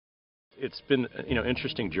It's been,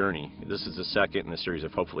 interesting journey. This is the second in a series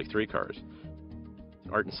of hopefully 3 cars.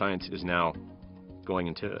 Art and science is now going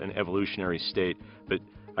into an evolutionary state, but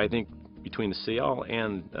I think between the CL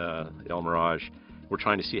and the Elmiraj, we're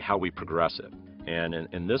trying to see how we progress it. And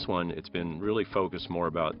in this one, it's been really focused more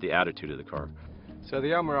about the attitude of the car. So the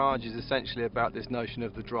Elmiraj is essentially about this notion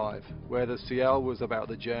of the drive, where the CL was about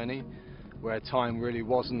the journey, where time really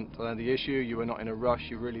wasn't the issue. You were not in a rush,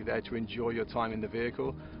 you're really there to enjoy your time in the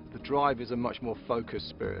vehicle. The drive is a much more focused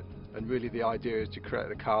spirit, and really the idea is to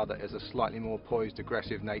create a car that has a slightly more poised,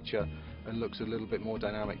 aggressive nature and looks a little bit more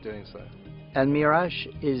dynamic doing so. Elmiraj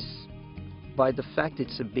is, by the fact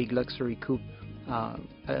it's a big luxury coupe,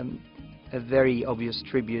 a very obvious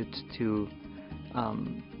tribute to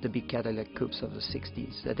the big Cadillac coupes of the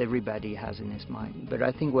 60s that everybody has in his mind. But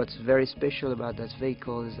I think what's very special about this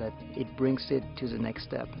vehicle is that it brings it to the next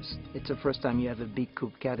step. It's the first time you have a big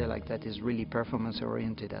coupe Cadillac that is really performance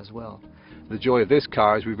oriented as well. The joy of this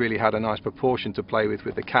car is we really had a nice proportion to play with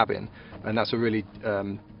the cabin, and that's a really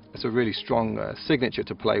strong signature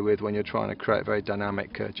to play with when you're trying to create a very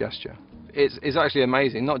dynamic gesture. It's actually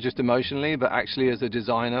amazing, not just emotionally, but actually as a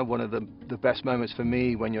designer. One of the best moments for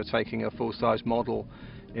me when you're taking a full-size model,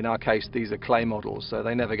 in our case these are clay models, so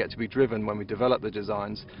they never get to be driven when we develop the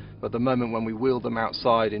designs, but the moment when we wheel them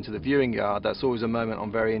outside into the viewing yard, that's always a moment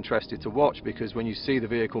I'm very interested to watch, because when you see the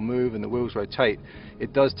vehicle move and the wheels rotate,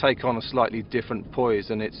 it does take on a slightly different poise,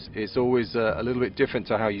 and it's always a little bit different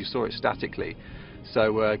to how you saw it statically.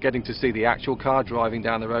 So getting to see the actual car driving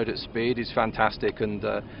down the road at speed is fantastic, and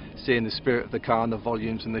seeing the spirit of the car and the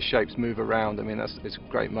volumes and the shapes move around, I mean, it's a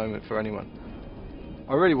great moment for anyone.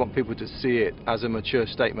 I really want people to see it as a mature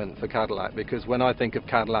statement for Cadillac, because when I think of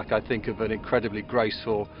Cadillac, I think of an incredibly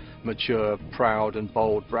graceful, mature, proud and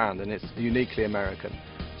bold brand, and it's uniquely American.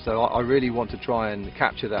 So I really want to try and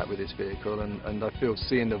capture that with this vehicle, and I feel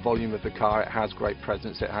seeing the volume of the car, it has great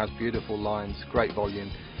presence, it has beautiful lines, great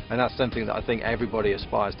volume. And that's something that I think everybody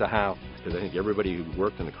aspires to have. Because I think everybody who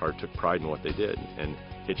worked in the car took pride in what they did, and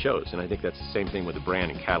it shows. And I think that's the same thing with the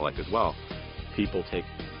brand and Cadillac as well. People take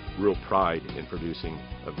real pride in producing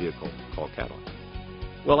a vehicle called Cadillac.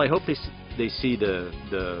 Well, I hope they see the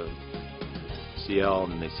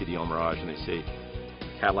CL and they see the Elmiraj and they say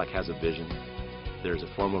Cadillac has a vision. There's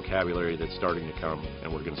a form vocabulary that's starting to come,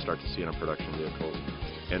 and we're going to start to see it on production vehicles.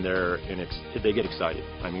 And they get excited.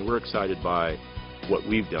 I mean, we're excited by what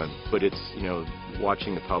we've done, but it's,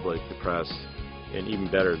 watching the public, the press, and even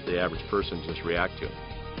better, the average person just react to it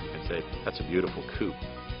and say, that's a beautiful coupe.